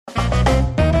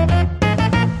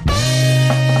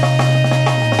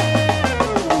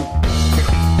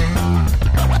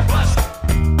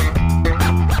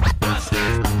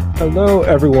Hello,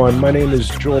 everyone. My name is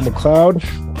Joel McLeod,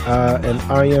 and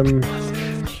I am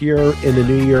here in the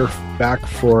new year back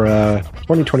for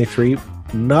 2023.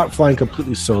 Not flying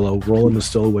completely solo. Roland is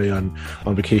still away on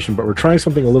vacation, but we're trying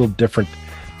something a little different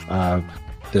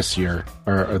this year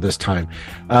or this time.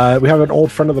 We have an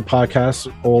old friend of the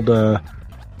podcast,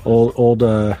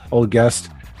 old guest,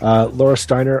 Laura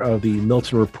Steiner of the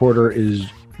Milton Reporter is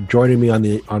joining me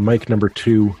on mic number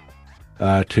 2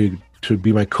 to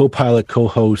be my co-pilot,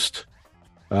 co-host,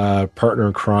 partner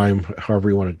in crime,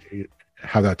 however you want to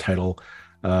have that title.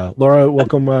 Laura,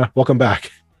 welcome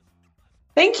back.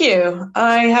 Thank you.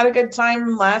 I had a good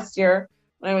time last year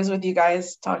when I was with you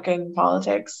guys talking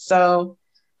politics. So,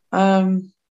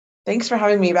 thanks for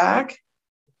having me back.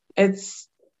 It's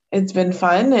been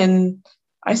fun, and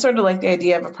I sort of like the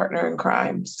idea of a partner in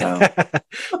crime. So,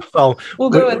 well,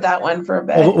 we'll go with that one for a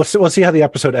bit. We'll see how the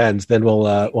episode ends. Then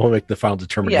we'll make the final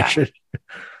determination. Yeah.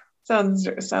 Sounds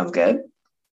good.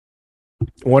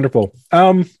 Wonderful.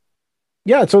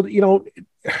 Yeah. So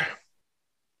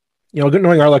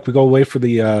knowing our luck, we go away for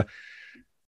the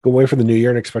new year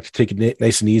and expect to take it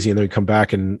nice and easy, and then we come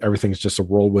back and everything's just a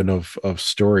whirlwind of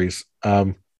stories.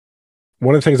 One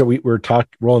of the things that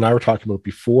Roland and I were talking about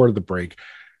before the break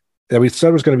that we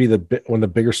said was going to be one of the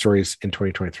bigger stories in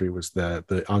 2023 was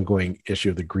the ongoing issue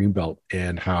of the Greenbelt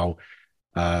and how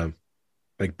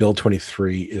Bill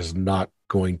 23 is not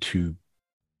going to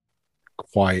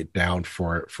quiet down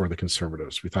for the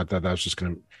conservatives. We thought that was just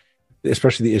going to,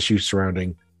 especially the issue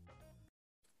surrounding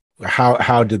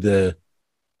how did the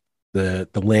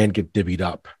land get divvied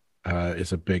up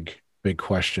is a big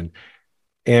question.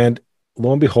 And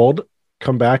lo and behold,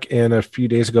 come back, and a few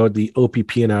days ago the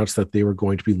OPP announced that they were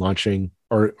going to be launching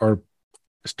or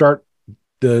start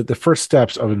the first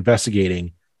steps of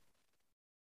investigating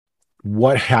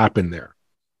what happened there.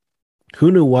 Who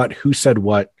knew what, who said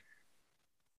what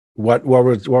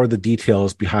were the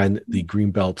details behind the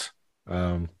Greenbelt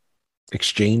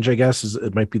exchange, I guess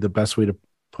it might be the best way to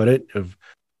put it. What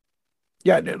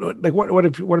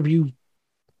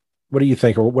do you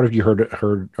think, or what have you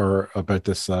heard or about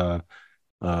this,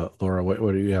 Laura?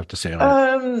 What do you have to say on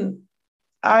it?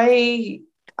 I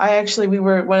actually,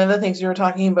 one of the things we were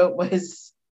talking about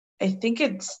was, I think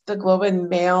it's the Globe and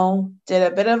Mail did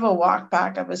a bit of a walk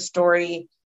back of a story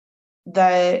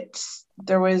that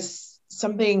there was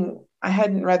something. I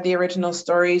hadn't read the original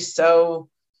story, so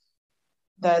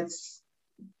that's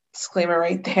disclaimer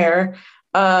right there.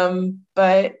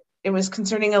 But it was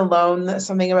concerning a loan,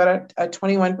 something about a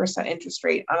 21% interest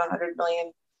rate on $100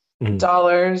 million.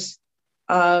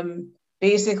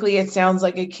 Basically, it sounds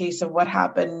like a case of what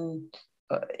happened.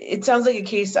 It sounds like a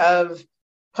case of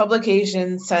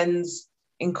publication sends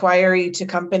inquiry to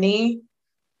company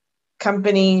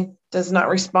does not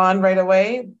respond right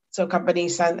away. So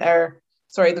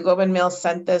the Globe and Mail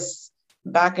sent this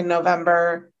back in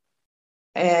November,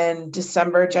 and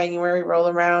December, January roll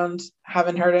around,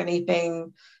 haven't heard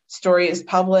anything. Story is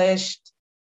published,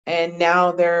 and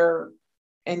now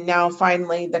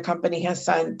finally the company has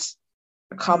sent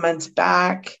comments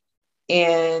back,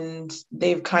 and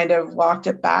they've kind of walked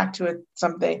it back to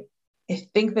something. I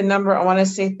think the number, I want to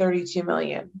say 32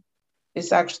 million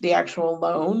is actually the actual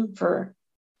loan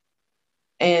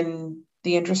and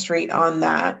the interest rate on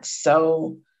that.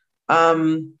 So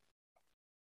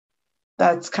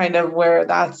that's kind of where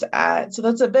that's at. So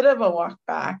that's a bit of a walk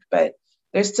back, but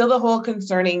there's still the whole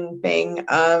concerning thing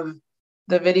of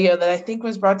the video that I think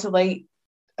was brought to light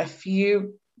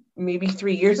maybe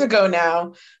 3 years ago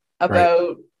now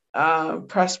about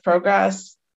press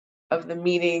progress of the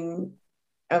meeting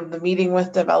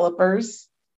with developers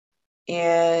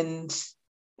and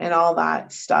all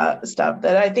that stuff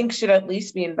that I think should at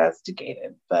least be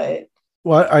investigated. But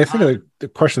I think the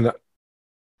question that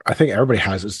I think everybody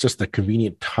has is just the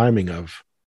convenient timing of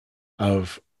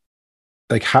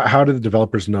like how do the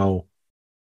developers know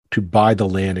to buy the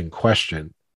land in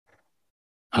question,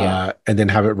 and then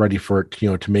have it ready for it,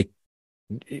 for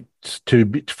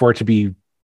it to be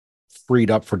freed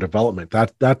up for development.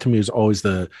 That to me is always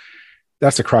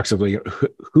that's the crux of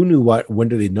who knew what, when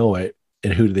do they know it,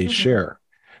 and who do they share?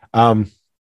 Because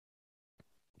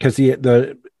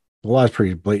the law is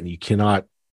pretty blatant. You cannot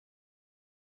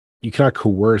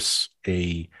coerce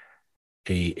a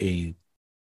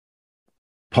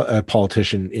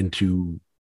politician into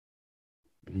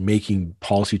making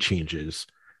policy changes.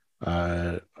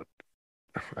 I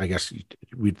guess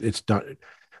it's not,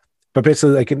 but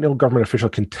basically, no government official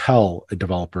can tell a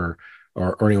developer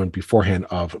or anyone beforehand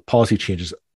of policy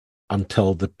changes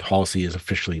until the policy is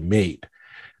officially made.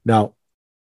 Now,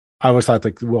 I always thought,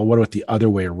 what about the other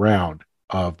way around?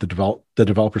 Of the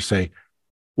developers say,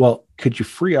 well, could you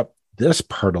free up this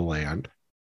part of land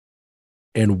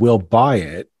and we'll buy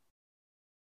it,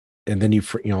 and then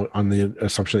on the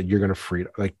assumption that you're going to free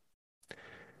it, like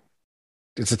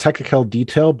it's a technical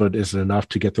detail, but is it enough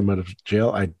to get them out of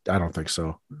jail? I don't think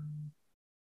so.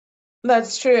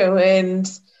 That's true. And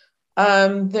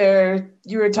there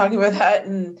you were talking about that,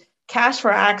 and cash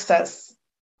for access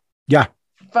Yeah,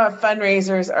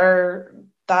 fundraisers are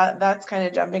that's kind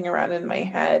of jumping around in my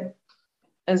head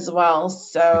as well.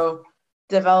 So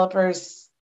developers,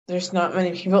 there's not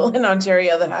many people in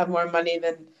Ontario that have more money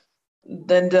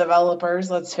than developers,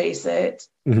 let's face it.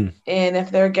 mm-hmm. And if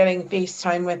they're getting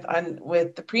FaceTime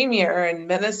with the premier and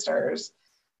ministers,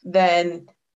 then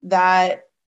that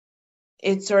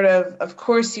it's sort of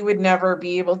course, you would never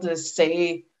be able to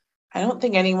say, I don't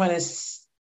think anyone is,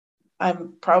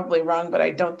 I'm probably wrong, but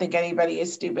I don't think anybody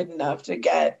is stupid enough to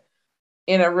get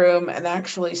in a room and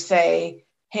actually say,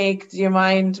 hey, do you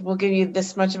mind? We'll give you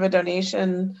this much of a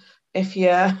donation if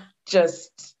you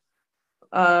just,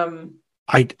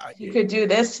 you could do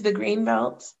this to the green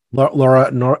belt. Laura,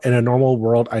 in a normal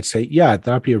world, I'd say, yeah,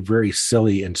 that'd be a very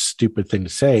silly and stupid thing to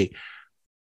say.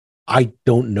 I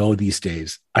don't know these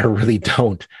days. I really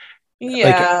don't.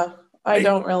 Yeah, like, I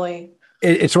don't really.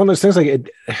 It's one of those things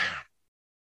like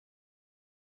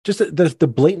just the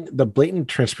blatant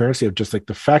transparency of just like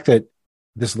the fact that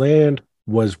this land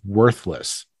was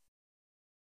worthless,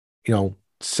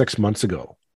 6 months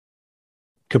ago,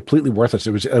 completely worthless.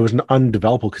 It was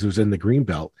undevelopable because it was in the green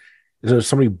belt. So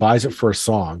somebody buys it for a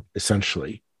song,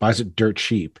 essentially buys it dirt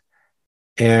cheap,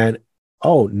 and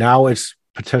now it's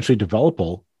potentially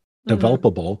developable.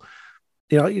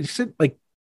 You said like,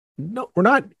 no, we're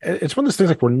not. It's one of those things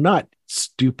like we're not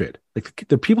stupid. Like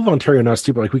the people of Ontario are not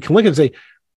stupid. Like we can look and say,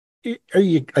 are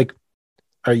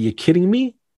you kidding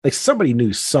me? Like somebody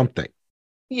knew something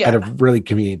at a really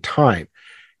convenient time.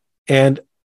 And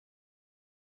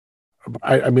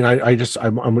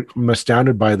I'm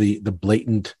astounded by the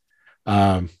blatant,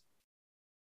 the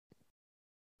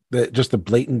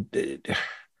blatant,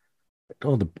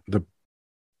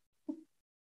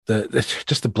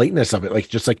 just the blatantness of it. Like,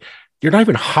 just like, you're not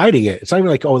even hiding it. It's not even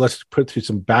like, let's put it through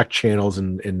some back channels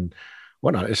and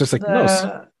whatnot. It's just like,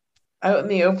 no. Out in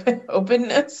the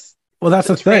openness. Well, that's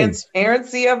the thing.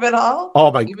 Transparency of it all.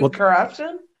 Oh my! Even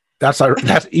corruption. That's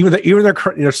even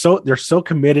they're so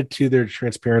committed to their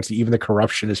transparency. Even the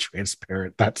corruption is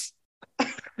transparent. That's.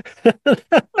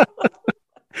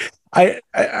 I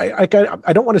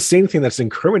don't want to say anything that's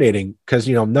incriminating because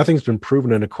nothing's been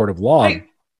proven in a court of law.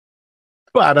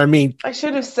 But I mean, I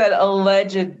should have said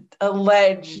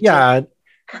alleged. Yeah,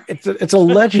 it's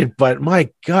alleged. But my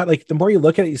God, like the more you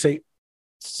look at it, you say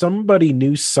somebody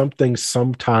knew something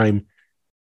sometime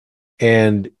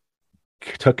and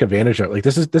took advantage of it. Like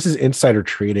this is insider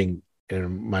trading,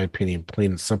 in my opinion, plain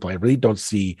and simple. I really don't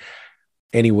see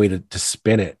any way to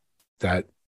spin it that.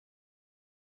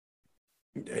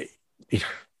 And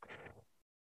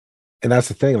that's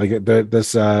the thing. Like you get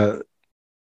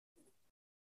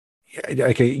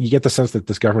the sense that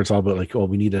this government's all about like,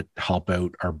 we need to help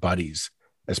out our buddies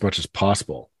as much as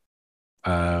possible,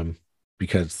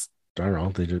 because I don't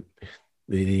know,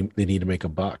 they need to make a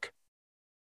buck.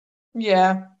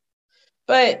 Yeah,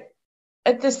 but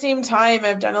at the same time,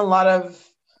 I've done a lot of,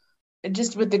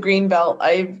 just with the Greenbelt,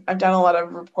 I've done a lot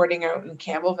of reporting out in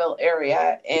Campbellville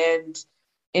area, and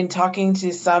in talking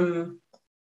to some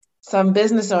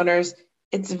business owners,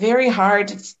 it's very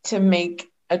hard to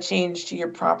make a change to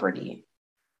your property.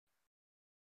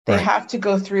 They have to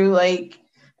go through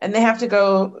and they have to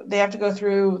go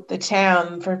through the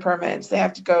town for permits. They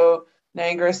have to go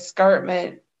Niagara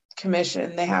Escarpment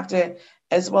Commission. They have to,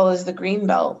 as well as the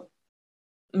Greenbelt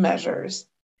measures.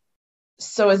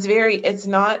 So it's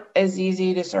not as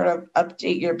easy to sort of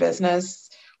update your business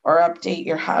or update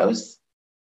your house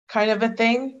kind of a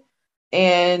thing.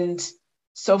 And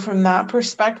so from that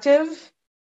perspective,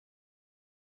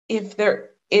 if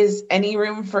there is any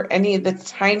room for any of the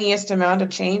tiniest amount of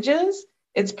changes,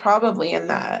 it's probably in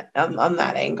that on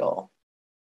that angle,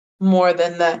 more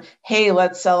than the, hey,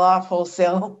 let's sell off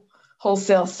wholesale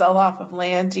sell off of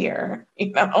land here,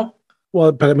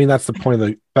 Well, but I mean, that's the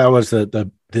point that was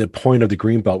the point of the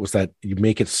Greenbelt, was that you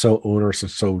make it so onerous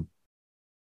and so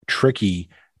tricky,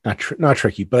 not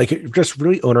tricky, but like just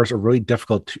really onerous or really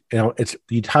difficult to,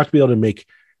 you'd have to be able to make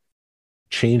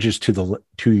changes to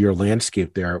your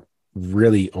landscape there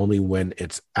really only when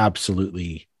it's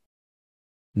absolutely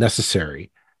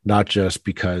necessary, not just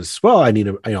because, I need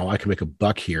I can make a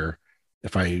buck here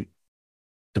if I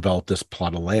develop this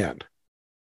plot of land.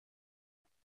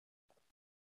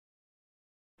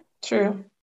 True.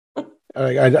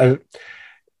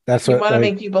 That's You what, want to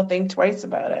like, make people think twice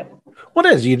about it what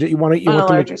is you want to you on a want them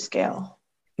to. larger scale.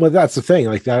 Well, that's the thing.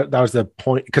 Like that was the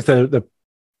point, because the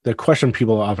question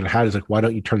people often had is like, why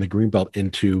don't you turn the greenbelt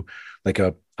into like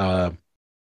a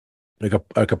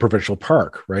provincial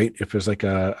park, right? If there's like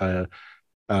a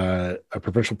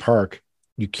provincial park,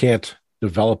 you can't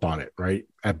develop on it, right?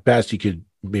 At best, you could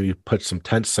maybe put some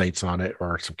tent sites on it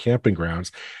or some camping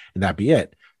grounds, and that'd be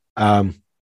it.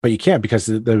 But you can't, because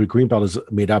the greenbelt is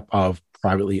made up of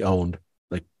privately owned,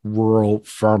 like rural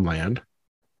farmland,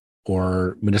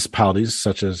 or municipalities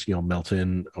such as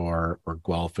Milton or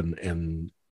Guelph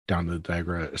and down the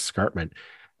Niagara Escarpment.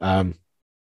 Um,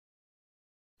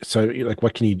 so like,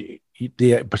 what can you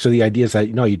do? So the idea is that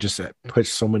you just put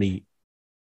so many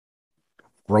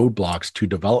roadblocks to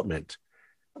development.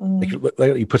 Like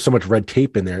you put so much red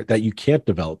tape in there that you can't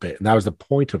develop it, and that was the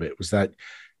point of it, was that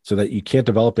so that you can't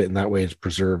develop it, and that way it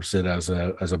preserves it as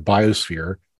a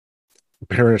biosphere.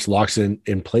 Parents locks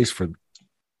in place for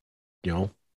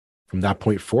from that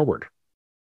point forward,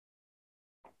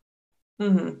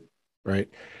 Mm-hmm. right?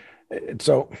 And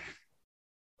so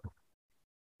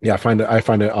yeah, I find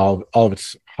it all of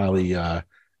it's highly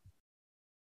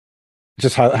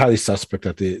just highly suspect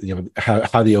that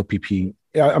how the OPP.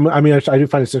 Yeah, I mean, I do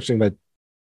find it interesting that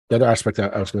the other aspect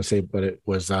that I was going to say, but it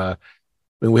was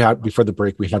when we had before the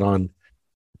break, we had on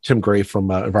Tim Gray from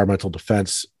Environmental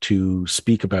Defense to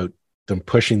speak about them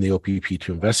pushing the OPP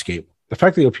to investigate. The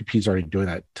fact that the OPP is already doing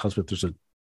that tells me that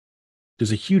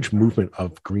there's a huge movement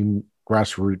of green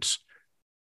grassroots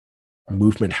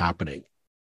movement happening.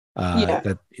 Yeah.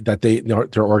 That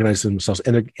they're organizing themselves,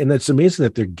 and it's amazing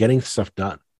that they're getting stuff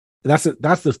done. And that's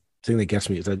the thing that gets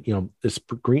me, is that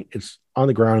it's on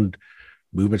the ground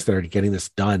movements that are getting this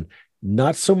done.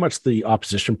 Not so much the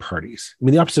opposition parties. I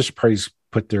mean, the opposition parties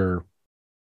put their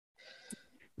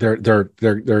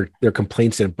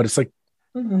complaints in, but it's like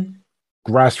Mm-hmm.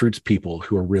 grassroots people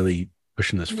who are really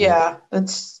pushing this forward. Yeah,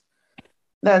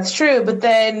 that's true. But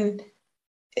then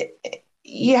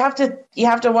you have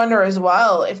to wonder as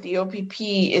well if the OPP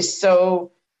is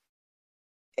so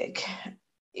quick,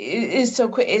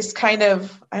 is kind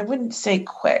of, I wouldn't say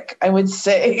quick, I would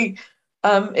say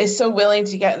is so willing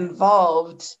to get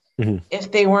involved, Mhm.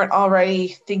 if they weren't already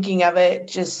thinking of it,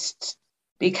 just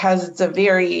because it's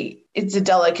a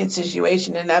delicate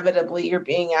situation. Inevitably, you're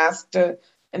being asked to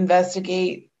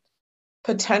investigate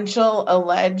potential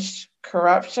alleged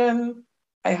corruption.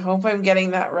 I hope I'm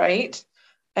getting that right.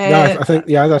 No, And I think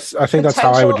that's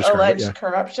how I would potential describe it. Yeah. alleged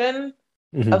corruption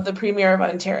Hmm. of the Premier of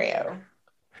Ontario.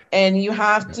 And you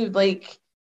have to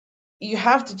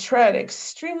tread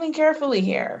extremely carefully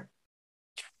here.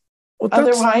 Well, that's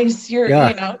Otherwise,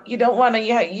 yeah. you don't want to,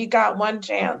 you got one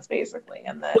chance basically.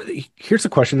 And Well, then, here's the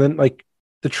question then. Like,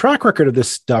 the track record of this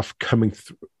stuff coming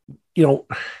through, you know,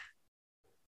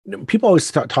 people always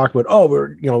talk about, oh,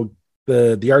 we're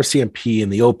the RCMP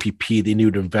and the OPP, they knew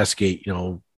to investigate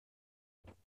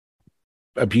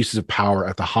abuses of power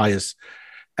at the highest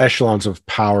echelons of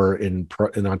power in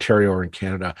Ontario or in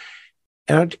Canada.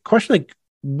 And I question, like,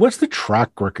 what's the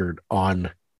track record on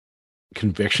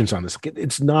convictions on this?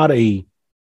 It's not as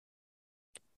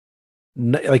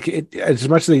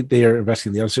much as they are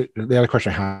investigating. The other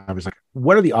question I have is, like,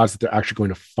 what are the odds that they're actually going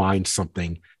to find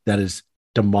something that is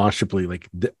demonstrably, like,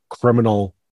 the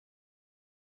criminal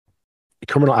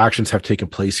actions have taken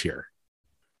place here?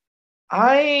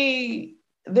 I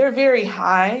they're very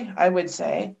high, I would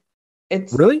say.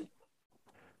 It's Really?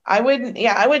 I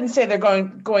wouldn't say they're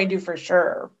going to for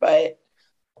sure, but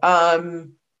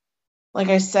um like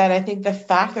I said, I think the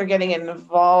fact they're getting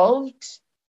involved,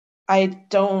 I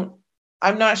don't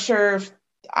I'm not sure if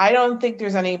I don't think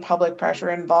there's any public pressure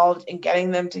involved in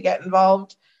getting them to get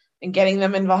involved and getting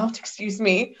them involved, excuse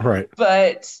me. Right.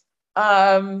 But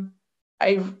um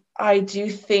I do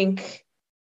think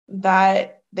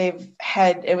that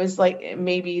it was like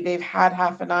maybe they've had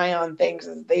half an eye on things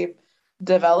as they've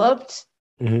developed,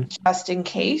 Mm-hmm. just in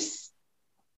case.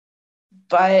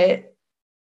 But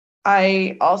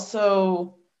I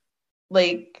also,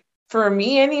 like, for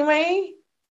me anyway,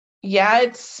 yeah,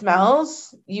 it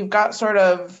smells. You've got sort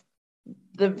of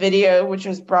the video which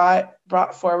was brought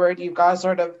forward. You've got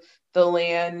sort of the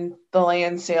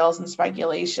land sales and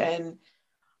speculation.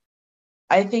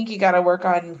 I think you got to work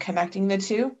on connecting the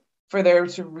two for there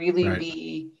to really Right.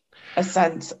 be a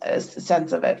sense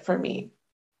of it for me.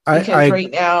 Because I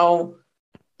right now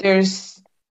there's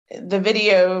the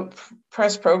video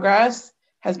press progress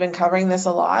has been covering this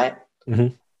a lot,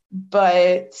 mhm.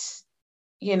 but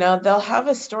they'll have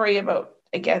a story about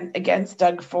against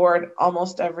Doug Ford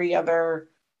almost every other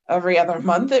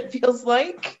month, it feels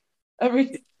like.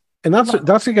 Every And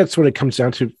that's I guess what it comes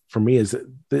down to for me is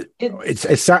that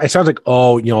it sounds like,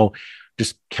 oh,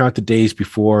 just count the days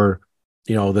before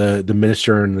the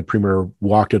minister and the premier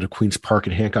walked out of Queen's Park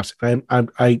in handcuffs. And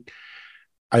I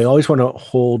always want to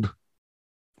hold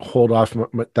off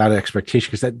that expectation,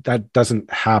 because that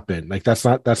doesn't happen. Like that's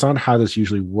not how this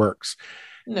usually works.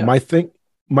 No.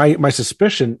 My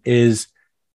suspicion is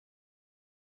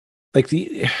like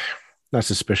not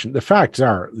suspicion. The facts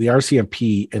are the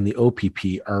RCMP and the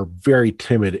OPP are very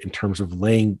timid in terms of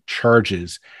laying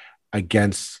charges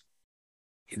against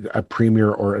a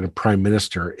premier or a prime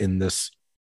minister in this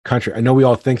country. I know we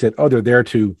all think that, oh, they're there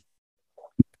to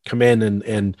come in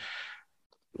and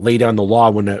lay down the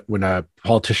law when a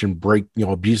politician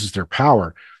abuses their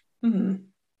power. Mm-hmm.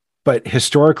 But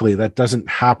historically, that doesn't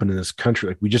happen in this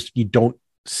country. Like you don't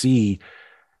see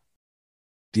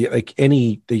you're not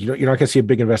going to see a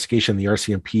big investigation in the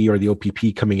RCMP or the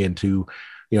OPP coming in to,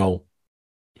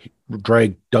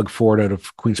 drag Doug Ford out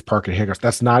of Queen's Park and handcuffs.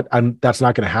 That's not going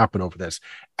to happen over this.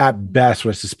 At best,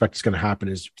 what I suspect is going to happen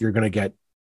is you're going to get,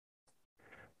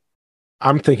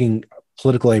 I'm thinking,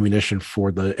 political ammunition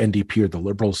for the NDP or the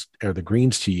Liberals or the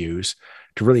Greens to use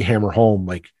to really hammer home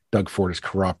like Doug Ford is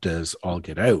corrupt as all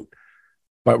get out.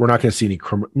 But we're not going to see any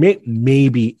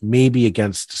maybe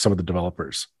against some of the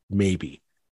developers, maybe.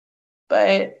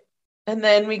 And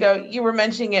then we go, you were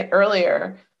mentioning it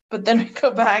earlier, but then we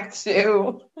go back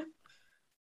to,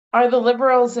 are the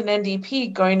Liberals and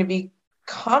NDP going to be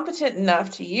competent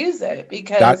enough to use it?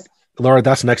 Because Laura,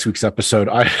 that's next week's episode.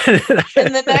 But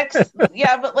in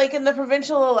the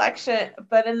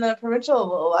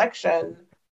provincial election,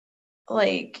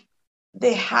 like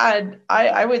they had,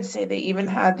 I would say they even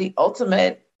had the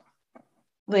ultimate,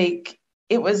 like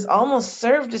it was almost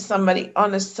served to somebody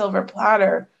on a silver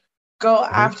platter. Go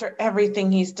after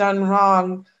everything he's done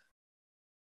wrong.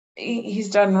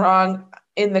 He's done wrong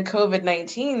in the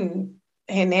COVID-19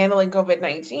 and handling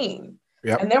COVID-19.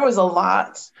 Yep. And there was a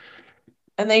lot,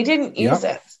 and they didn't use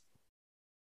it.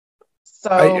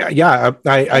 So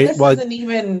isn't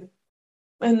even,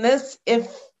 and this, if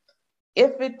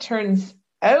it turns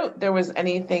out there was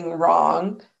anything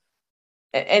wrong,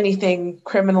 anything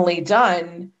criminally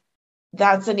done,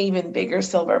 that's an even bigger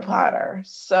silver platter.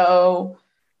 So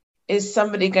are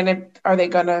they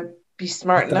gonna be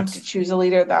smart enough to choose a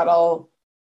leader that'll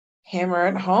hammer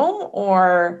it home,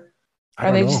 or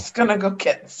are they just gonna go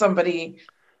get somebody,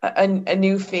 a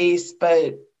new face,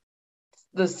 but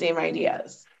the same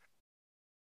ideas?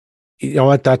 You know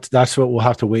what? That's what we'll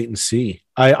have to wait and see.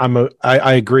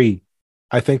 I agree.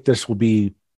 I think this will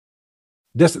be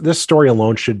this story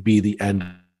alone should be the end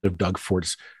of Doug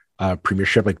Ford's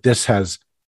premiership. Like this has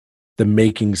the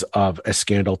makings of a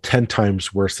scandal 10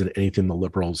 times worse than anything the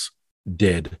Liberals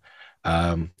did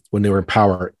when they were in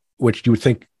power, which you would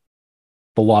think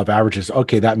the law of averages,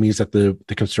 okay, that means that the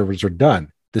Conservatives are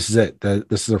done. This is it.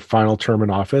 This is their final term in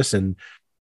office, and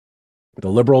the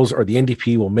Liberals or the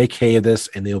NDP will make hay of this,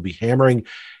 and they'll be hammering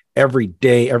every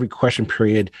day, every question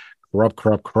period,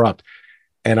 corrupt.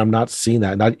 And I'm not seeing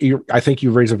that. And I think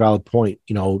you raise a valid point.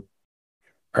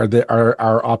 Are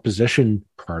our opposition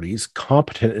parties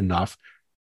competent enough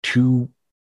to,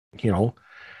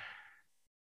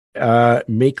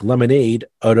 make lemonade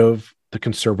out of the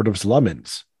Conservatives'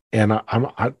 lemons? And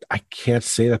I can't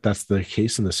say that that's the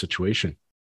case in this situation.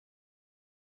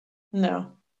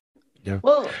 No. Yeah.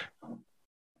 Well,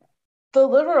 the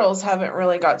Liberals haven't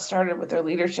really got started with their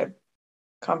leadership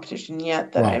competition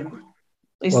yet that I'm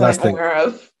at least aware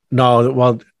of. No,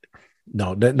 well,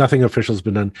 no, nothing official has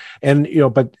been done. And,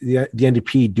 but the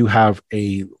NDP do have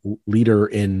a leader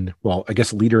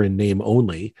leader in name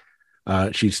only.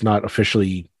 She's not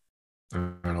officially,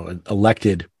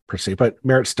 elected per se, but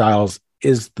Merritt Stiles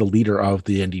is the leader of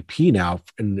the NDP now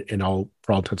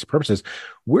for all intents and purposes.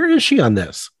 Where is she on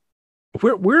this?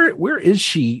 Where is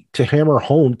she to hammer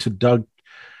home to Doug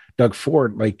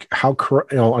Ford? Like how,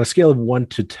 on a scale of 1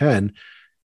 to 10,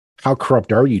 how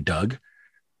corrupt are you, Doug?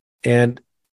 And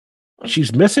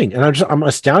she's missing. And I'm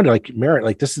astounded. Like Merritt,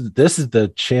 like this is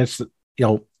the chance that,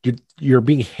 you're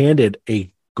being handed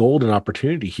a golden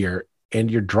opportunity here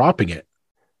and you're dropping it.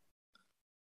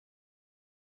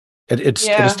 It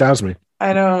astounds me.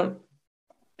 I don't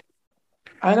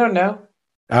know.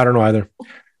 I don't know either.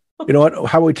 You know what?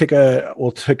 How about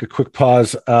we'll take a quick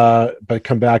pause, but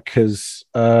come back because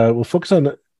we'll focus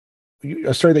on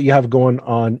a story that you have going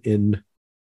on in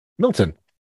Milton.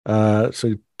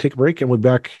 So take a break and we'll be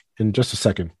back in just a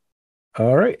second.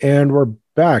 All right, and we're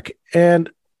back. And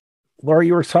Laura,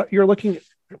 you're looking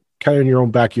kind of in your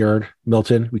own backyard,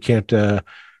 Milton. We can't.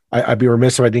 I'd be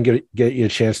remiss if I didn't get you a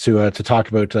chance to talk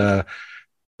about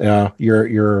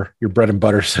your bread and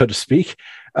butter, so to speak.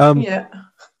 Um, Yeah.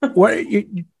 what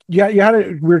you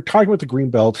had we were talking about the green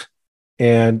belt,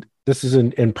 and this is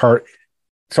in part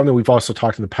something we've also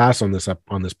talked in the past on this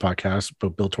podcast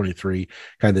about Bill 23,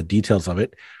 kind of the details of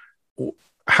it.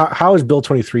 How is Bill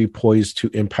 23 poised to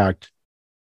impact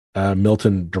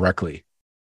Milton directly?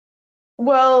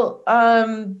 Well,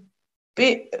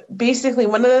 basically,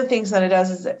 one of the things that it does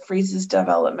is it freezes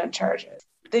development charges.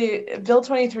 The Bill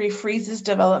 23 freezes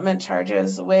development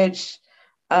charges, which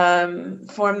form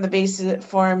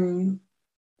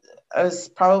as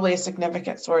probably a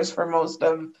significant source for most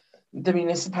of the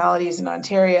municipalities in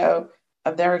Ontario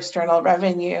of their external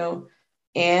revenue.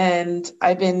 And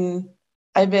I've been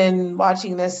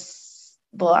watching this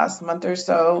the last month or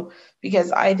so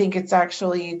because I think it's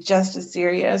actually just as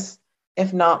serious,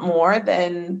 if not more,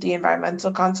 than the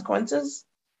environmental consequences.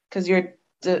 Because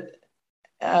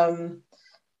um,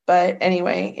 but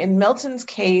anyway, in Milton's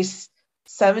case,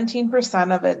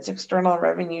 17% of its external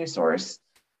revenue source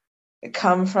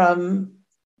come from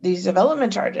these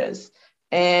development charges.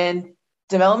 And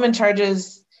development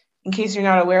charges, in case you're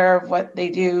not aware of what they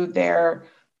do, they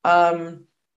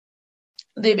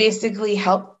basically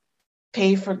help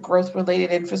pay for growth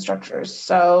related infrastructure.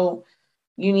 So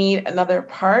you need another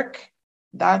park.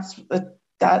 That's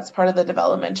part of the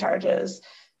development charges.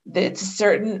 It's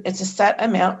a set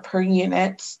amount per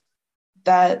unit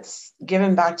that's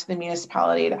given back to the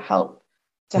municipality to help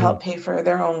Mhm. pay for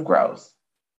their own growth.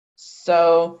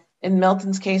 So in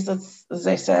Milton's case, as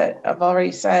I've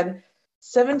already said,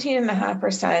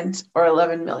 17.5% or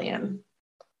 11 million.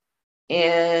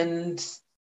 And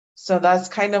so that's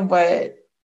kind of what,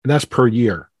 And that's per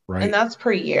year, and right? that's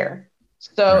per year.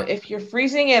 So Right. if you're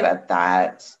freezing it at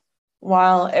that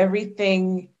while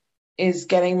everything is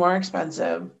getting more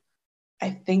expensive,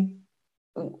 I think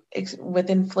with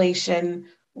inflation,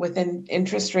 with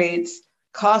interest rates,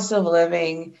 cost of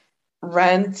living,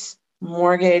 rent,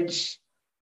 mortgage,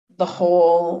 the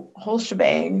whole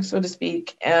shebang, so to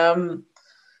speak,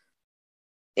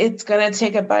 it's gonna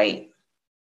take a bite.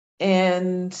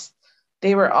 And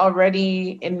they were already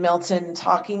in Milton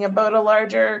talking about a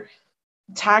larger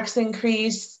tax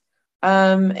increase.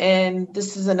 And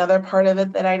this is another part of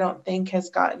it that I don't think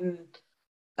has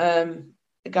um,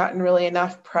 gotten really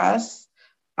enough press.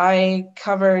 I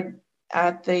covered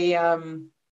at the on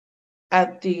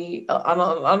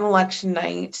election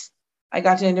night. I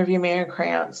got to interview Mayor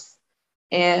Krantz,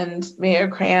 and Mayor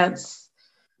Krantz,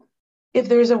 if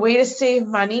there's a way to save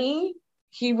money,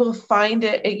 he will find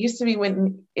it. It used to be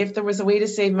when if there was a way to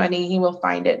save money, he will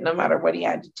find it no matter what he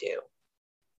had to do.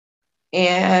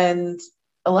 And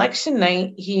election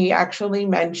night, he actually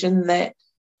mentioned that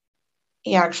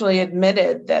he actually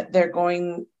admitted that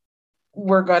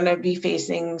we're going to be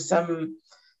facing some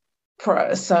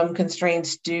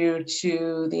constraints due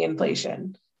to the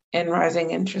inflation and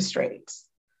rising interest rates.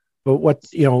 But what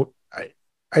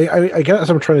I guess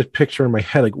I'm trying to picture in my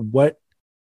head like what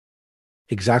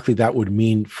exactly that would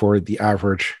mean for the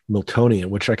average Miltonian,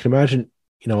 which I can imagine.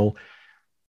 You know,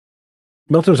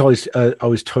 Milton was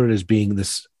always touted as being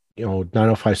this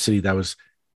 905 city that was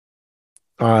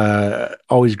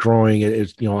always growing.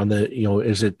 It's on the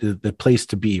is it the place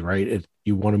to be, right?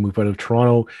 You want to move out of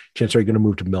Toronto, chances are you're going to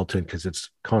move to Milton because it's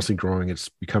constantly growing. It's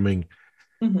becoming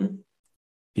Mm-hmm.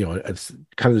 it's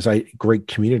kind of this great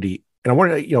community. And I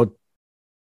wonder,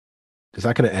 is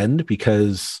that going to end?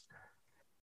 Because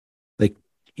like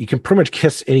you can pretty much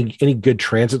kiss any good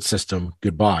transit system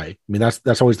goodbye. I mean,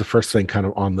 that's always the first thing kind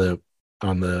of on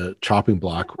the chopping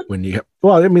block when you have,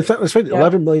 well, I mean, let's say Yeah.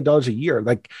 $11 million a year.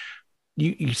 Like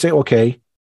you say, okay,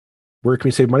 where can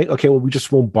we save money? Okay, well, we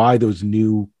just won't buy those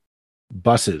new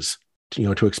buses,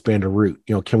 to expand a route.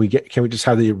 Can we just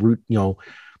have the route,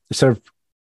 instead of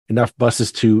enough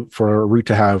buses for a route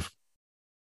to have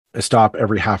a stop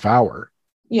every half hour,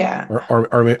 Yeah.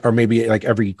 or maybe like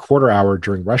every quarter hour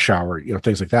during rush hour,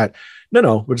 things like that.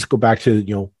 No, we'll just go back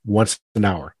to once an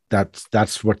hour.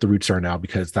 That's what the routes are now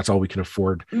because that's all we can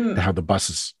afford to Mm, have the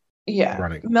buses yeah.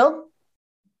 running.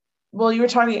 Well, you were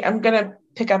talking, I'm going to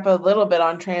pick up a little bit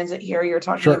on transit here. You're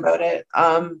talking Sure. about it.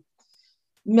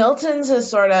 Milton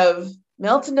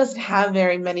doesn't have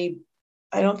very many,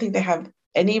 I don't think they have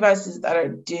any buses that are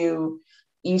due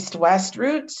east-west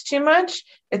routes too much.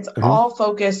 It's Mhm. all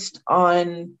focused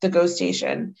on the GO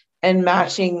station and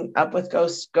matching up with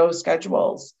GO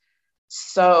schedules.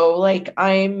 So like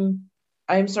I'm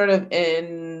sort of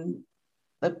in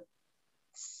the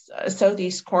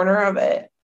southeast corner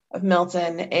of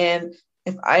Milton. And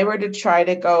if I were to try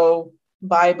to go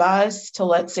by bus to,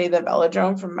 let's say, the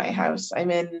velodrome from my house,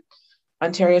 I'm in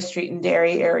Ontario Street and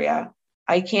Derry area.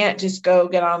 I can't just go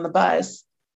get on the bus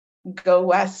go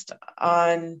west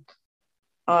on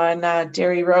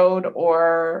Derry Road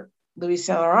or Louis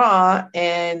Saint Laurent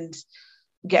and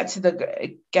get to the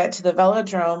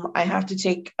velodrome, I have to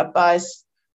take a bus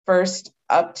first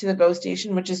up to the GO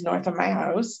station, which is north of my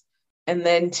house, and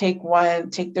then take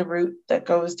the route that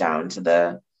goes down to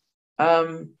the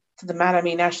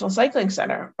Mattamy National Cycling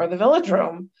Center or the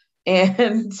velodrome.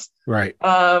 And Right.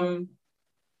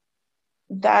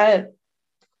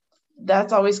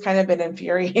 That's always kind of been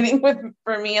infuriating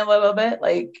for me a little bit.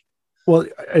 Like, well,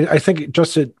 I think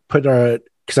just to put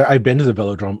because I've been to the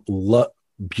velodrome,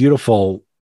 beautiful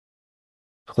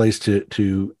place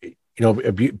to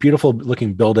a beautiful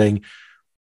looking building.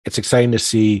 It's exciting to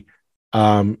see.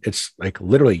 It's like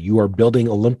literally you are building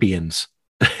Olympians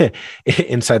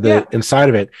inside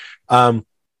of it.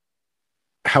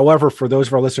 However, for those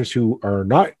of our listeners who are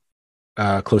not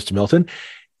close to Milton,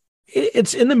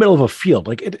 it's in the middle of a field.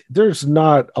 Like there's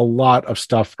not a lot of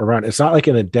stuff around. It's not like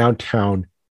in a downtown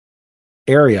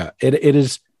area. It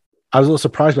is. I was a little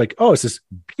surprised, like, oh, it's this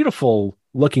beautiful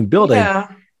looking building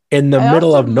in the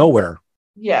middle of nowhere.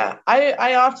 Yeah,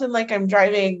 I often, like, I'm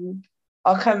driving.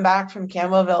 I'll come back from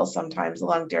Campbellville sometimes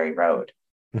along Derry Road,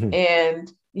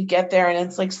 and you get there and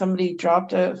it's like somebody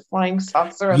dropped a flying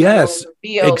saucer in the middle of the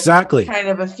field. Exactly. Kind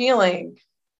of a feeling.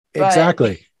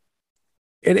 Exactly.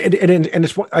 And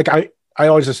it's like I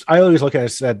always look at it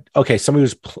and said, okay, somebody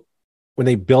was when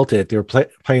they built it, they were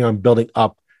planning on building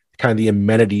up kind of the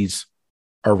amenities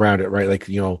around it, right? Like,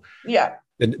 the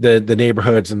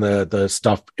neighborhoods and the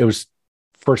stuff. It was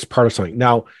first part of something.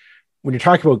 Now, when you're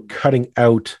talking about cutting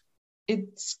out,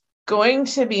 it's going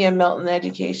to be the Milton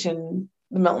Education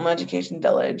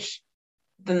Village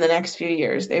in the next few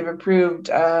years. They've approved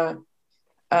a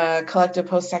collective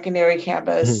post-secondary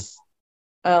campus,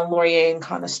 Laurier and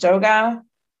Conestoga.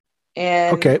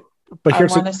 And okay, but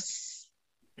here's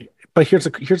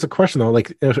the question though.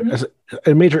 Like, as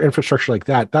a major infrastructure like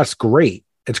that, that's great.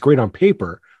 It's great on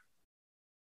paper.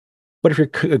 But if you're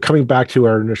coming back to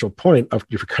our initial point of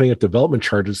if you're cutting out development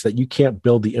charges, that you can't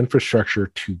build the infrastructure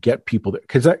to get people there,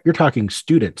 because you're talking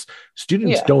students.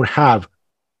 Students don't have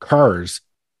cars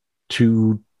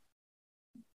to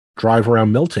drive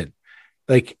around Milton.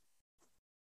 Like,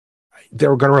 they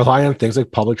were going to rely on things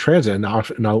like public transit. And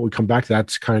now we come back to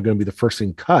that's kind of going to be the first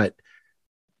thing cut.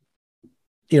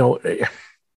 I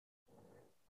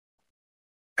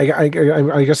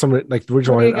guess I'm like the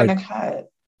original. What are you going to cut?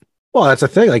 Well, that's the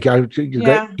thing. Like,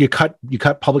 you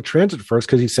cut public transit first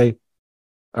because you say,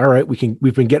 all right,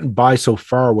 we've been getting by so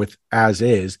far with as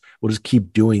is. We'll just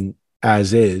keep doing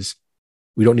as is.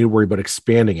 We don't need to worry about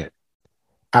expanding it.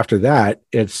 After that,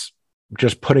 it's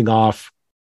just putting off.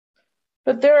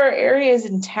 But there are areas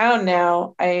in town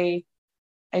now. I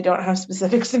don't have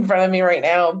specifics in front of me right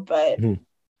now, but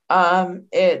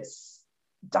it's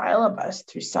dial-a-bus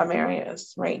through some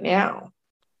areas right now.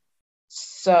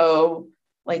 So,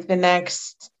 like,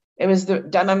 it was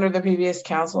done under the previous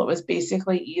council. It was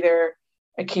basically either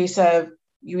a case of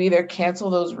you either cancel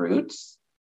those routes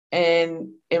and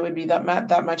it would be that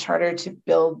much harder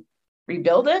to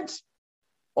rebuild it,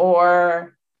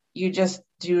 or you just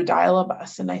do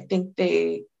dial-a-bus. And I think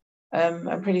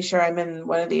I'm pretty sure I'm in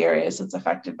one of the areas that's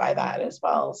affected by that as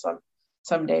well.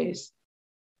 Some days.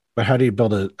 But how do you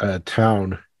build a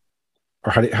town,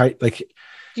 or how like?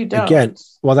 You don't. Again,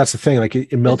 well, that's the thing. Like,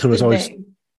 in Milton was always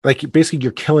like, basically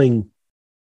you're killing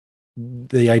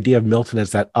the idea of Milton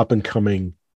as that up and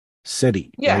coming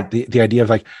city. Yeah. Right? The idea of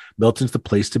like Milton's the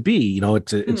place to be.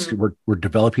 We're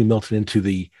developing Milton into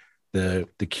the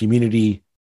community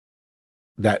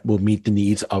that will meet the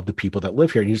needs of the people that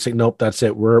live here. And you say, nope, that's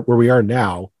it. Where we are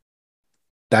now,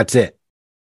 that's it.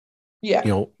 Yeah.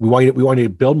 We want you to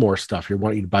build more stuff here. We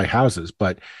want you to buy houses,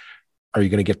 but are you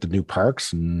going to get the new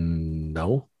parks?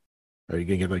 No. Are you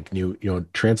going to get like new,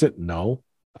 transit? No.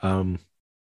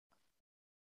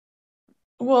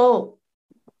 Well,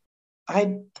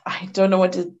 I don't know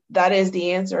that is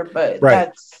the answer, but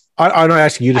right. I'm not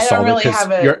asking you to solve it.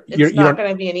 It's not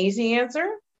going to be an easy answer.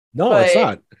 No, it's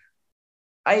not.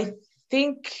 I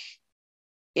think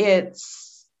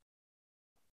it's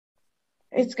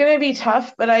going to be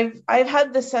tough, but I've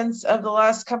had the sense of the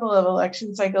last couple of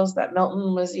election cycles that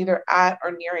Milton was either at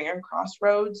or nearing a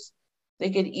crossroads. They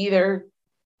could either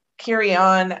carry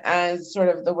on as sort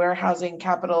of the warehousing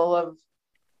capital of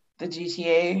the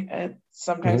GTA. It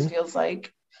sometimes feels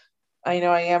like. I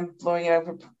know I am blowing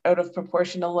it out of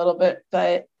proportion a little bit,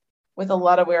 but with a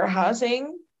lot of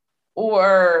warehousing,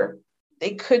 or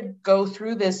they could go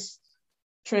through this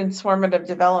transformative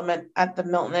development at the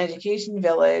Milton Education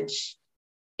Village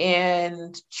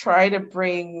and try to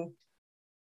bring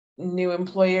new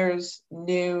employers,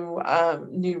 new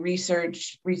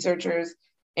researchers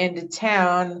into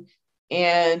town,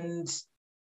 and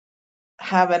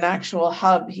have an actual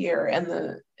hub here in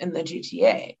the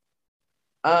GTA,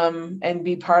 and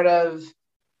be part of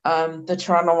the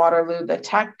Toronto Waterloo, the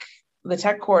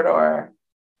tech corridor.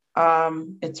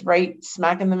 It's right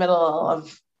smack in the middle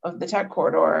of the tech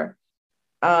corridor,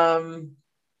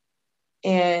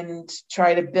 and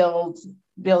try to build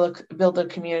a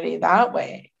community that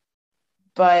way.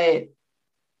 But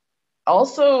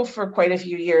also for quite a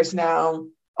few years now,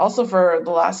 also for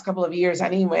the last couple of years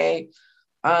anyway,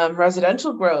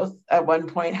 residential growth at one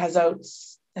point has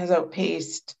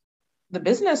outpaced the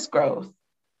business growth,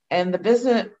 and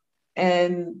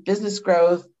business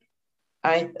growth.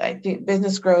 I think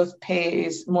business growth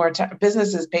pays more.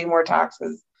 Businesses pay more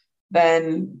taxes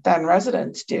than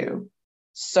residents do.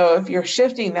 So if you're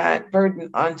shifting that burden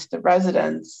onto the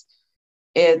residents,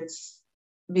 it's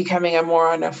becoming a more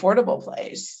unaffordable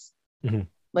place. Mm-hmm.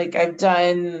 Like I've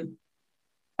done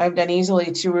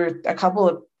easily two or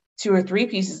three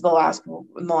pieces in the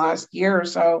last year or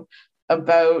so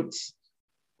about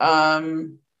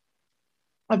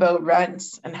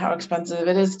rents and how expensive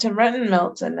it is to rent in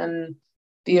Milton and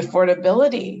the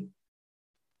affordability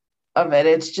of it.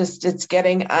 It's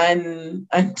getting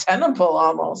untenable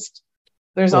almost.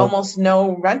 There's almost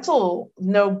no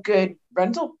good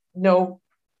rental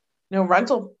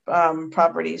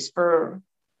properties for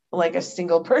like a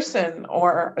single person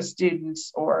or a student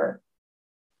or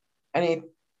any.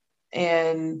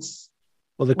 And the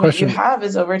what question, you have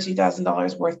is over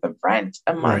 $2,000 worth of rent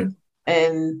a month. Right.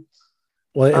 And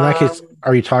well, in that case,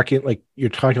 are you talking like you're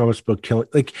talking almost about killing?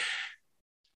 Like,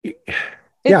 yeah,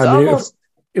 I mean, almost,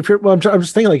 if you're, well, I'm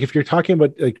just thinking like if you're talking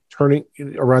about like turning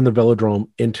around the velodrome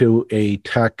into a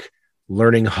tech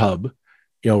learning hub,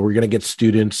 we're going to get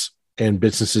students and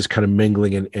businesses kind of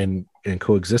mingling and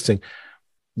coexisting.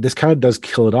 This kind of does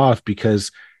kill it off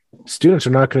because students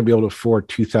are not going to be able to afford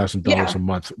 $2,000 a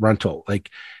month rental. Like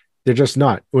they're just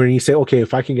not. When you say, okay,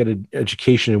 if I can get an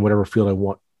education in whatever field I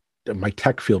want, my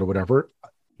tech field or whatever,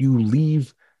 you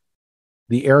leave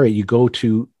the area. You go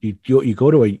to a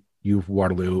U of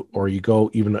Waterloo, or you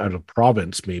go even out of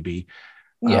province maybe,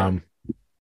 to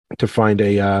find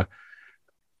a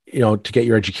to get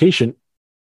your education.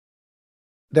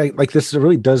 That, like, this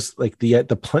really does, like,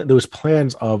 those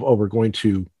plans of, we're going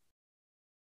to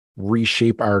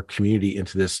reshape our community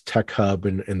into this tech hub,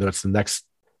 and that's the next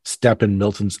step in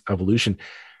Milton's evolution.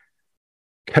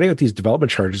 Cutting out these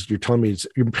development charges, you're telling me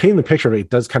you're painting the picture of it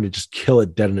does kind of just kill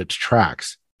it dead in its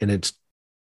tracks, and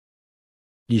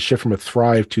you shift from a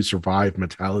thrive to survive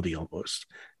mentality almost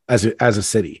as a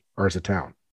city or as a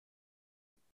town.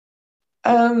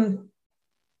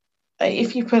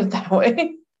 If you put it that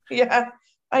way, yeah.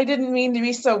 I didn't mean to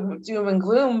be so doom and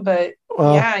gloom, but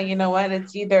yeah, you know what?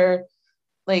 It's either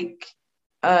like,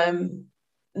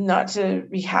 not to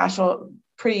rehash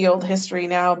pretty old history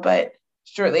now, but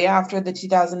shortly after the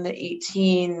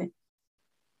 2018,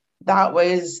 that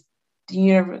was the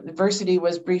university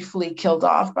was briefly killed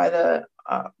off by the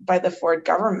Ford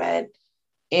government,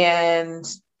 and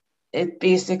they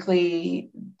basically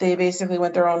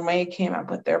went their own way, came up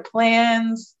with their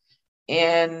plans,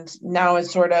 and now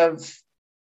it's sort of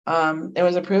it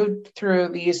was approved through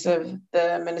the use of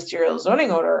the ministerial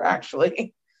zoning order,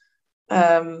 actually,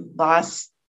 last,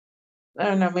 I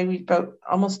don't know, maybe about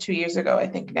almost 2 years ago, I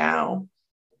think now.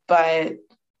 But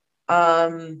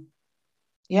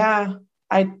yeah,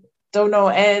 I don't know.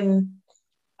 And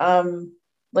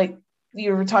like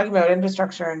you were talking about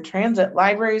infrastructure and transit,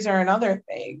 libraries are another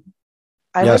thing.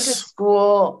 I went to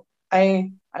school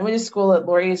at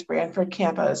Laurie's Brantford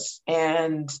campus,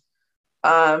 and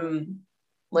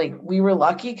like we were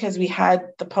lucky because we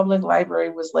had the public library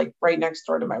was like right next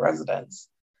door to my residence.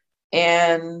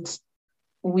 And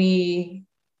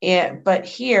but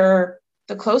here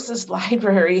the closest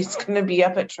library is going to be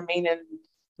up at Tremaine and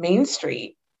Main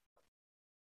Street.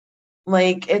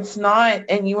 Like it's not,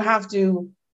 and you have to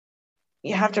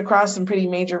cross some pretty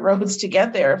major roads to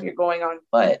get there if you're going on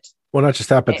foot. Well, not just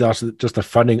that, but also just the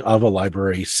funding of a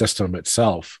library system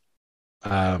itself.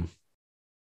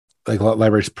 Like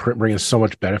libraries bring so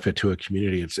much benefit to a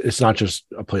community. It's not just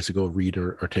a place to go read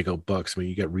or take out books. I mean,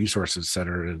 you get resources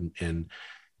centered in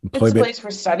employment. It's a place for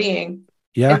studying.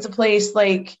 Yeah. It's a place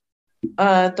like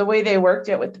the way they worked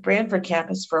it with the Brantford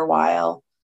campus for a while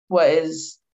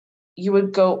was you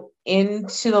would go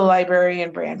into the library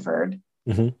in Brantford,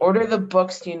 order the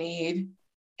books you need,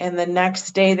 and the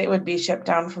next day they would be shipped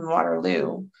down from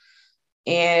Waterloo.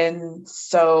 And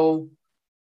so,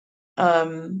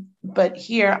 but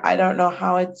here, I don't know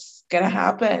how it's going to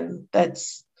happen.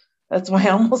 That's That's why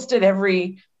almost at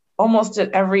every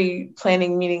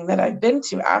planning meeting that I've been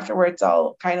to afterwards,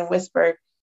 I'll kind of whisper,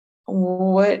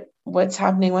 what's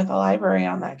happening with the library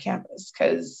on that campus?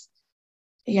 Because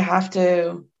you have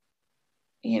to,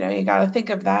 you got to think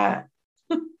of that.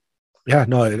 Yeah,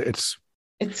 no, it's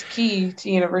It's key to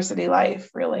university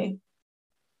life, really.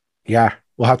 yeah.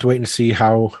 We'll have to wait and see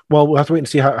how. Well, we'll have to wait and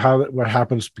see how what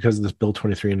happens because of this Bill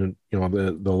 23 and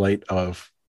the light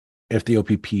of if the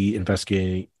OPP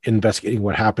investigating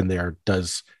what happened there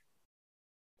does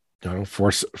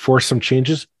force some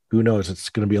changes. Who knows? It's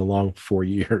going to be a long 4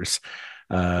 years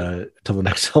till the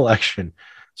next election,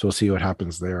 so we'll see what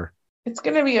happens there. It's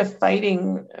going to be a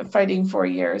fighting 4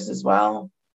 years as well.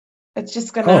 It's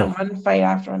just going to Oh one fight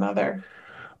after another.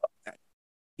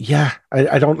 yeah,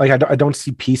 I don't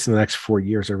see peace in the next 4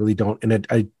 years. I really don't.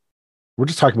 And we're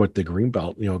just talking about the green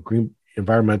belt, green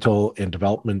environmental and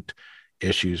development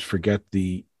issues. Forget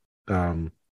the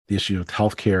issue with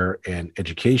healthcare and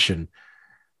education.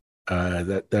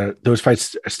 That those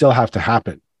fights still have to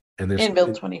happen. And In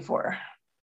Bill 24.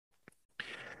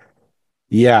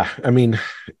 yeah, I mean,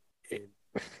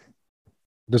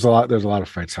 there's a lot of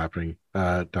fights happening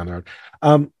down the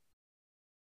road.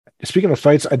 Speaking of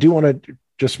fights, I do want to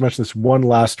just mention this one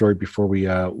last story before we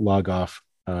log off,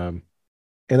 and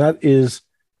that is,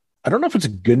 I don't know if it's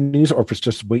good news or if it's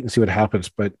just wait and see what happens,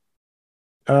 but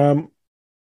um,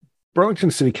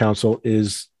 Burlington City Council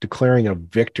is declaring a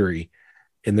victory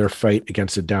in their fight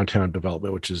against the downtown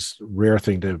development, which is a rare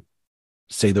thing to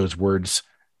say those words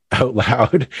out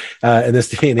loud in this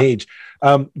day and age.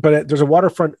 But there's a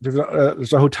waterfront,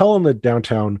 there's a hotel on the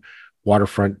downtown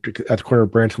waterfront at the corner of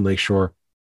Branton Lakeshore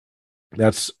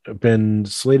that's been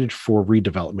slated for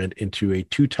redevelopment into a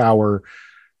two-tower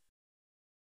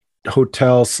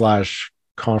hotel slash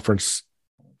conference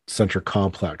center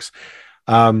complex.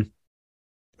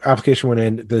 Application went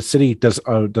in. The city does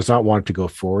not want it to go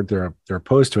forward. They're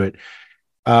opposed to it.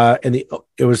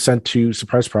 It was sent to,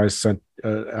 surprise, surprise,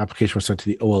 application was sent to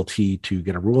the OLT to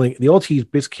get a ruling. The OLT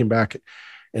basically came back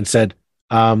and said,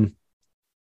 no,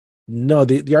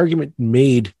 the argument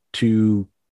made to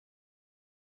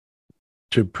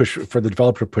push for the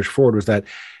developer to push forward was that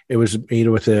it was made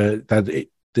with the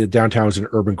downtown was an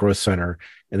urban growth center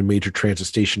and a major transit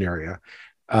station area.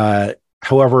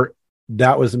 However,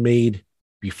 that was made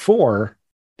before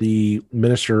the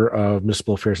Minister of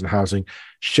Municipal Affairs and Housing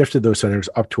shifted those centers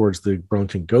up towards the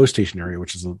Burlington GO station area,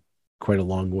 which is quite a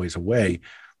long ways away.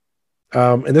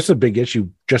 And this is a big issue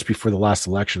just before the last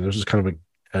election. This was kind of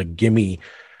a gimme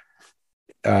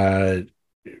for,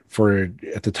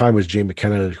 at the time, was Jane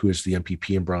McKenna, who is the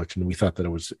MPP in Burlington. And we thought that it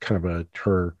was kind of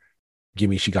her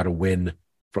gimme. She got a win,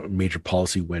 from a major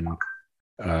policy win,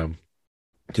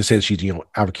 to say that she's,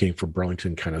 advocating for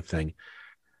Burlington kind of thing.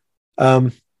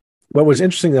 What was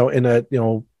interesting though, in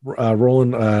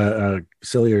Roland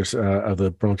Cilliers of the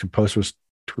Burlington Post was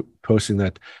posting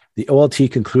that the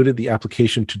OLT concluded the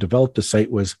application to develop the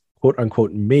site was quote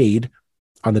unquote made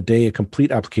on the day a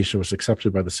complete application was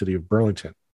accepted by the city of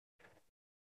Burlington,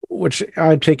 which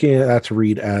I'm taking that to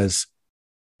read as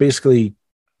basically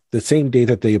the same day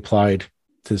that they applied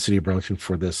to the city of Burlington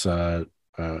for this, or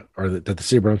that the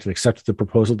city of Burlington accepted the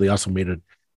proposal. They also made a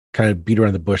kind of beat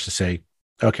around the bush to say,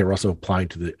 okay, we're also applying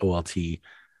to the OLT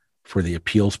for the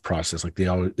appeals process. Like they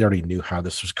already knew how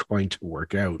this was going to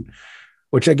work out.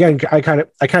 Which again, I kind of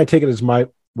take it as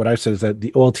what I've said is that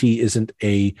the OLT isn't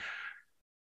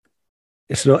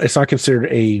it's not considered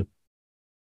a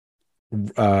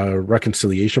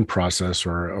reconciliation process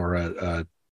or a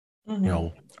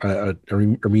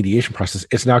remediation process.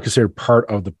 It's now considered part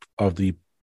of the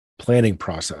planning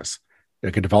process.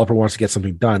 Like a developer wants to get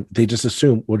something done, they just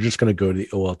assume we're just going to go to the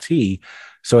OLT.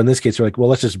 So in this case, they're like, well,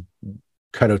 let's just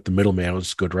cut out the middleman.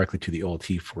 Let's go directly to the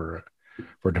OLT for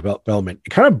development. It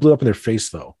kind of blew up in their face,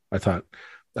 though, I thought,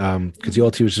 because the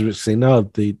OLT was just saying, no,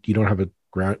 you don't have a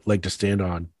leg to stand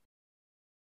on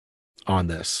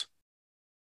this.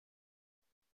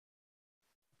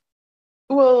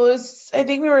 Well, I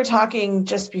think we were talking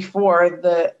just before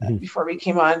we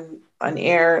came on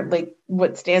air. Like,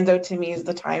 what stands out to me is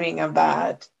the timing of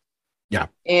that. Yeah.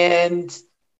 And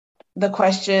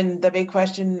the big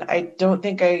question, I don't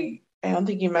think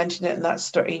you mentioned it in that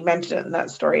story. You mentioned it in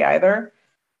that story either.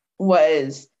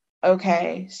 Was,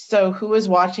 okay, so who was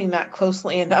watching that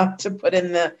closely enough to put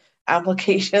in the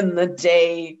application the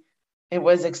day it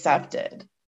was accepted?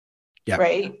 Yeah.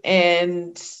 Right.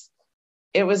 And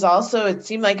it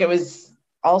seemed like it was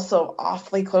also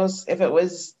awfully close. If it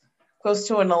was close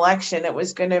to an election, it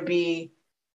was going to be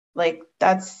like,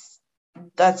 that's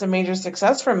a major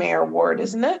success for Mayor Ward,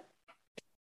 isn't it?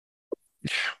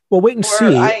 Well, wait and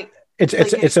see. Like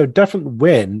it's a definite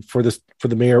win for this for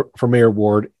the mayor for Mayor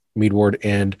Ward, Mead Ward,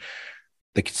 and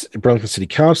the Burlington City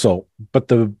Council.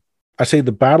 But I say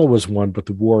the battle was won, but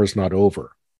the war is not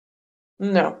over.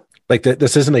 no. Like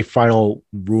this isn't a final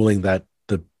ruling that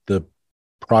the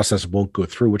process won't go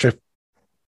through, which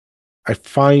I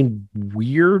find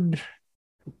weird.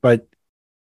 But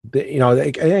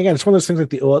again, it's one of those things like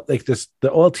the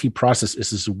OLT process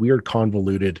is this weird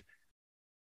convoluted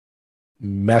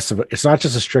mess of it. It's not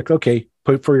just a strict, okay,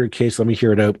 put for your case, let me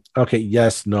hear it out. Okay,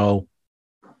 yes, no,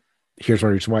 here's my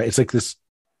reason why. It's like this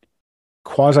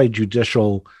quasi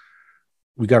judicial,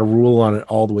 we got to rule on it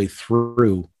all the way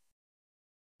through.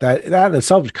 That in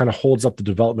itself kind of holds up the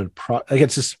development. Like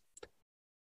it's just,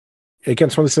 again,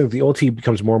 it's one of those things. The OLT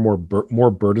becomes more and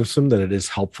more burdensome than it is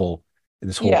helpful in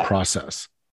this whole Yeah. process.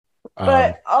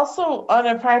 But also on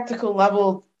a practical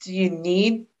level, do you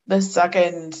need the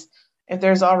second if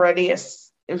there's already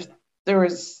if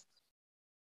there's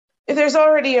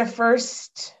already a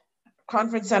first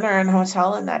conference center and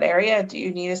hotel in that area, do you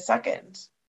need a second?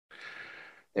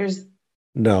 There's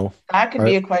No, that could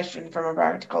be a question from a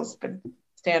practical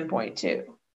standpoint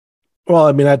too. Well,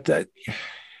 I mean that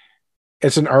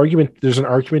it's an argument. There's an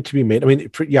argument to be made. I mean,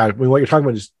 yeah. I mean, what you're talking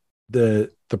about is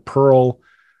the Pearl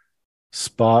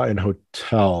Spa and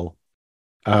Hotel,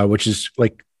 which is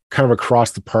like kind of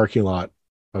across the parking lot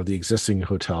of the existing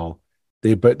hotel.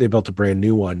 They built a brand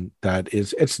new one that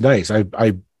it's nice.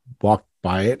 I walked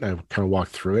by it and I kind of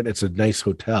walked through it. It's a nice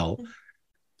hotel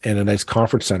and a nice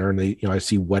conference center, and I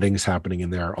see weddings happening in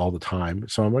there all the time.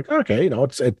 So I'm like, okay,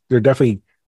 they're definitely,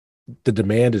 the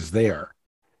demand is there.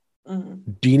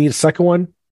 Mm-hmm. Do you need a second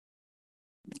one?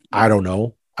 I don't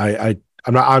know. I'm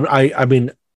not. I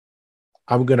mean,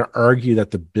 I'm going to argue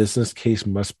that the business case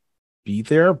must be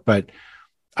there, but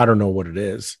I don't know what it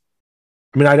is.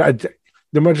 I mean,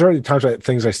 the majority of the times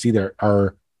things I see there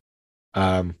are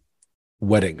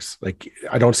weddings. Like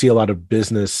I don't see a lot of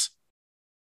business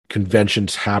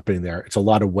conventions happening there. It's a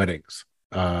lot of weddings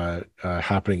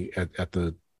happening at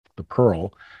the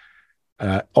Pearl.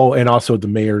 And also the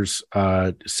mayor's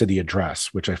city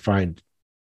address, which I find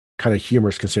kind of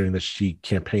humorous considering that she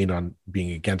campaigned on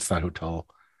being against that hotel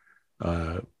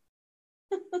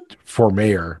for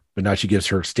mayor, but now she gives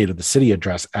her state of the city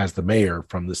address as the mayor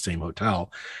from the same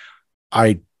hotel.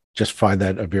 I just find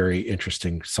that a very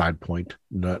interesting side point.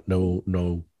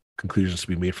 No conclusions to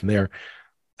be made from there.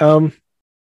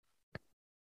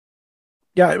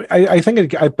 Yeah, I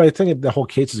think the whole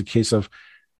case is a case of,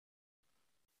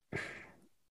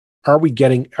 are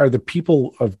the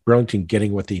people of Burlington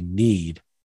getting what they need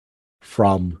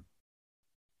from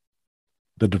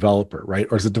the developer, right?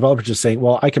 Or is the developer just saying,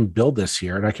 well, I can build this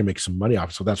here and I can make some money off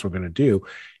it, so that's what we're going to do?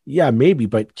 Yeah, maybe,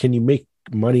 but can you make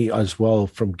money as well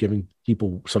from giving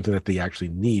people something that they actually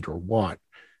need or want?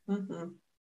 Mm-hmm.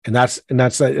 And that's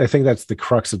I think that's the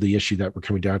crux of the issue that we're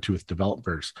coming down to with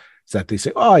developers, is that they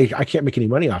say, oh, I can't make any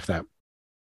money off that.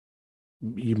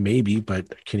 You maybe,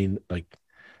 but can you, like,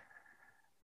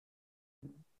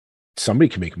 somebody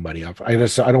can make money off. I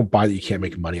don't buy that you can't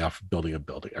make money off of building a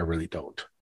building. I really don't.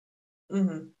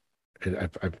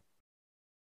 Mm-hmm.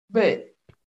 But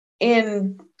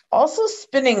in also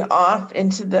spinning off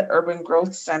into the urban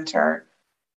growth center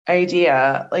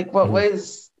idea, like what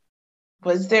was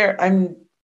there?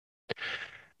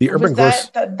 The urban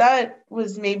growth that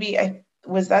was maybe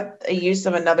was that a use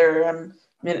of another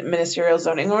ministerial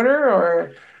zoning order,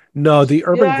 or no, the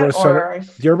urban that, growth center. or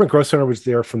The urban growth center was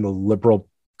there from the Liberal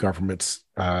government's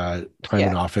time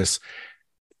in office.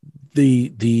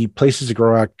 The Places to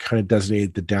Grow Act kind of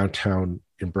designated the downtown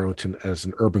in Burlington as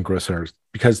an urban growth center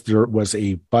because there was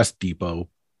a bus depot,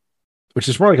 which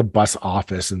is more like a bus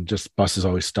office, and just buses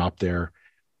always stop there,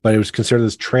 but it was considered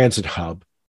this transit hub.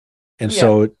 And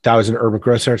so that was an urban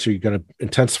growth center. So you're going to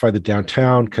intensify the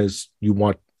downtown because you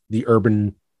want the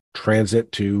urban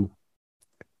transit to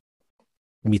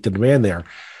meet the demand there.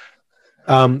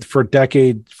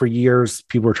 For years,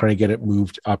 people were trying to get it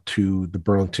moved up to the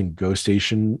Burlington GO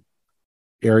Station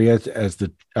area as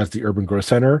the urban growth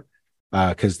center,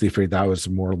 because they figured that was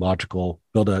a more logical,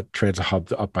 build a transit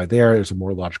hub up by there. It was a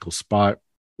more logical spot.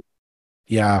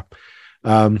 Yeah.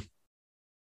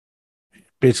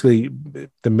 Basically,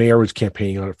 the mayor was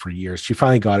campaigning on it for years. She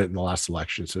finally got it in the last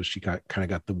election, so she kind of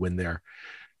got the win there.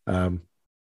 And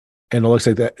it looks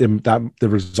like that the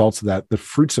results of that, the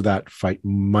fruits of that fight,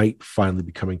 might finally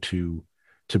be coming to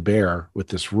bear with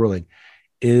this ruling.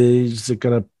 Is it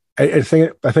going to? I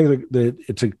think that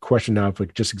it's a question now of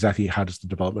like just exactly how does the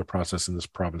development process in this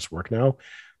province work now?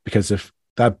 Because if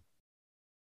that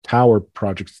tower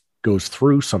project goes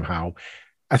through somehow,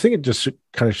 I think it just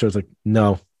kind of shows like,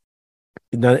 no,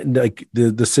 like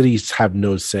the cities have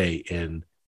no say in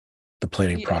the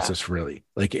planning process, really.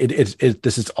 Like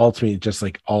this is ultimately just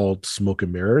like all smoke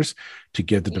and mirrors to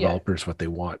give the developers what they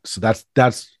want. So that's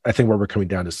I think where we're coming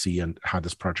down to see and how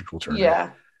this project will turn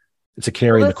out. It's a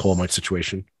canary in the coal mine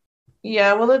situation.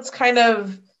 Yeah, well, it's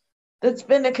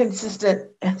been a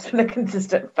consistent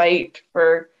fight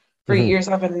for years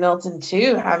up in Milton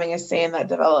too, having a say in that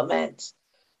development.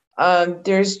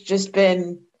 There's just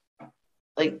been,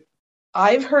 like,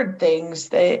 I've heard things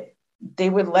that they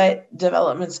would let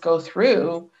developments go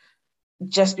through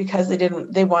just because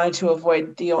they wanted to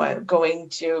avoid going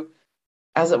to,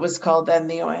 as it was called then,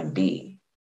 the OMB.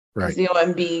 Right.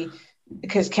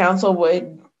 Because council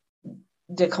would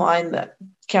deny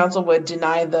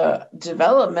the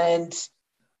development,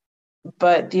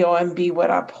 but the OMB would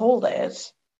uphold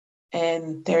it.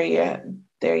 And there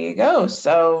you go.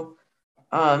 So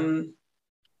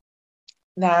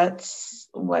that's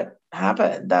what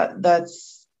happened.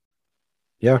 That's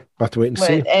we'll have to wait and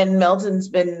see. And Milton's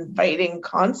been fighting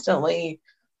constantly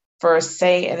for a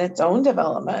say in its own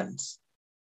development,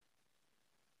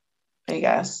 I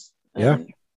guess. Yeah.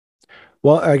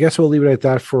 Well, I guess we'll leave it at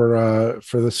that for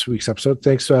this week's episode.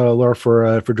 Thanks, Laura,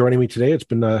 for joining me today. It's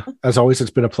been, as always, it's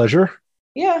been a pleasure.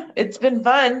 Yeah, it's been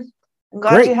fun. I'm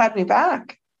glad you had me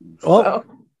back. Well,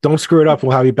 don't screw it up.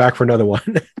 We'll have you back for another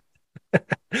one.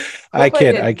 I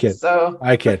kid.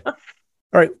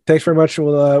 All right. Thanks very much.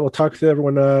 We'll talk to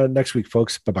everyone next week,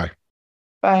 folks. Bye-bye.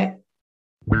 Bye.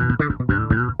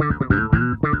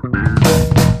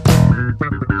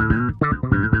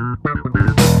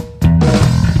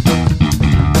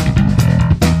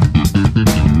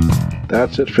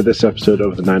 That's it for this episode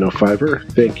of the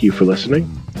 905er. Thank you for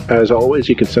listening. As always,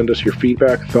 you can send us your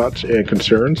feedback, thoughts, and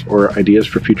concerns or ideas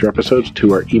for future episodes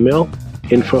to our email,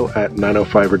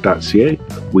 info@905er.ca.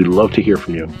 We'd love to hear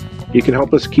from you. You can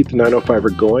help us keep the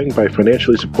 905er going by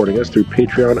financially supporting us through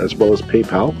Patreon as well as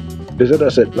PayPal. Visit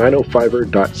us at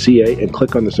 905er.ca and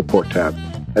click on the support tab.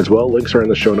 As well, links are in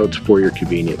the show notes for your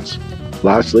convenience.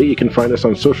 Lastly, you can find us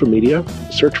on social media.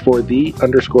 Search for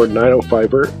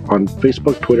 _905er on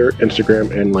Facebook, Twitter, Instagram,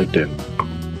 and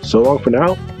LinkedIn. So long for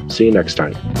now. See you next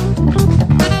time.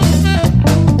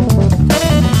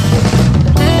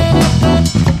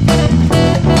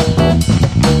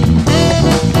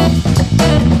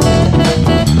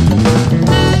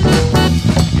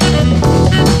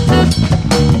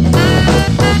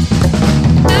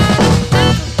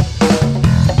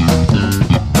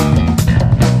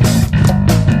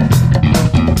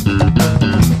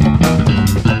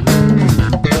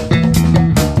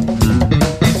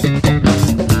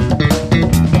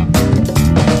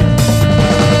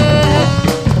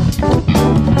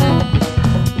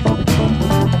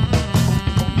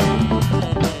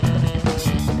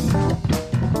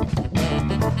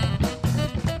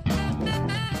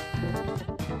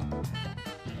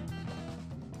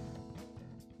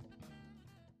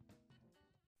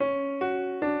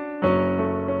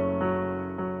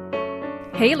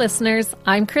 Hey listeners,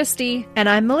 I'm Christy. And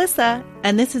I'm Melissa,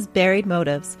 and this is Buried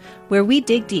Motives, where we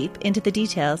dig deep into the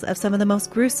details of some of the most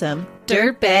gruesome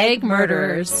dirtbag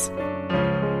murderers.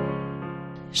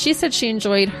 She said she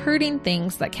enjoyed hurting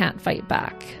things that can't fight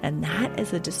back. And that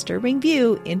is a disturbing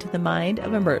view into the mind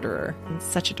of a murderer and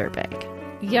such a dirtbag.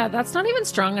 Yeah, that's not even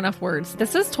strong enough words.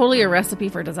 This is totally a recipe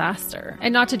for disaster.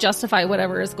 And not to justify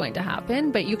whatever is going to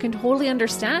happen, but you can totally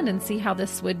understand and see how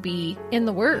this would be in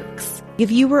the works.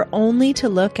 If you were only to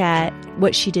look at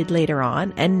what she did later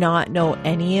on and not know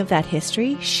any of that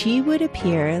history, she would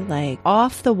appear like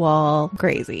off the wall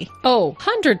crazy. Oh,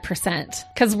 100%.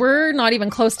 Because we're not even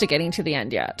close to getting to the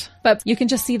end yet. But you can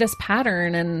just see this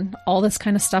pattern and all this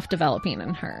kind of stuff developing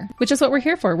in her, which is what we're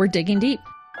here for. We're digging deep.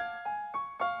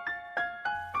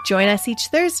 Join us each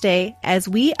Thursday as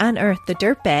we unearth the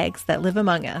dirtbags that live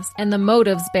among us and the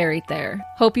motives buried there.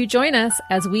 Hope you join us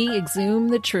as we exhume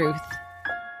the truth.